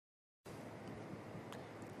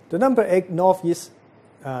The number 8 northeast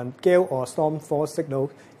gale or storm force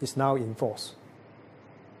signal is now in force.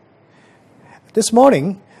 This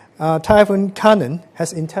morning, Typhoon Kanan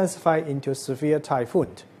has intensified into a severe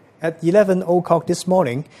typhoon. At 11 o'clock this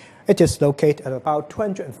morning, it is located at about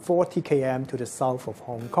 240 km to the south of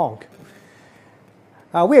Hong Kong.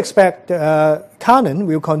 We expect Kanan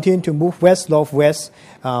will continue to move west-northwest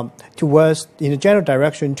towards, in a general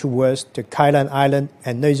direction towards the Kailan Island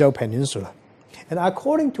and Nazhou Peninsula. And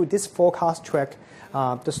according to this forecast track,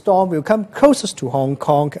 the storm will come closest to Hong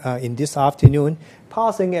Kong in this afternoon,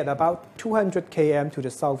 passing at about 200 km to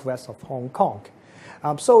the southwest of Hong Kong.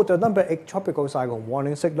 So the number 8 tropical cyclone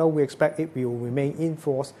warning signal, we expect it will remain in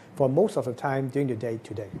force for most of the time during the day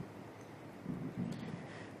today.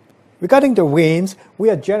 Regarding the winds, we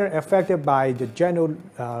are generally affected by the general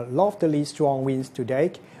northerly strong winds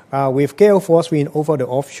today, with gale force wind over the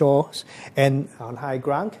offshores and on high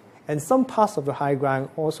ground, and some parts of the high ground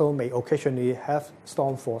also may occasionally have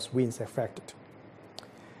storm force winds affected.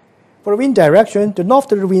 For the wind direction, the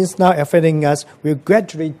northerly winds now affecting us will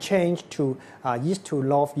gradually change to east to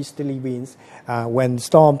northeasterly winds when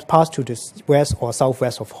storms pass to the west or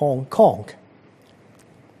southwest of Hong Kong.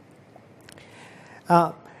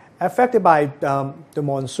 Affected by the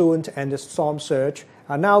monsoon and the storm surge,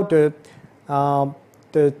 now the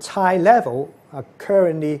tide level are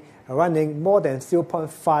currently running more than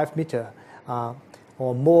 0.5 meter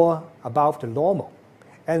or more above the normal.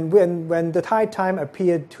 And when the tide time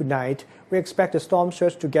appeared tonight, we expect the storm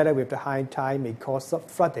surge together with the high tide may cause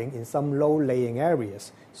flooding in some low-lying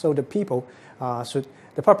areas. So the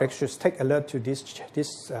public should take alert to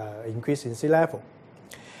this increase in sea level.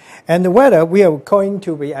 And the weather, we are going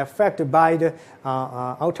to be affected by the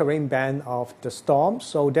outer rain band of the storm.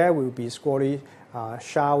 So there will be squally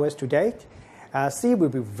showers today. Sea will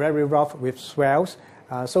be very rough with swells.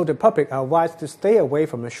 So the public are advised to stay away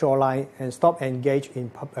from the shoreline and stop engage in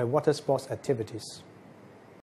water sports activities.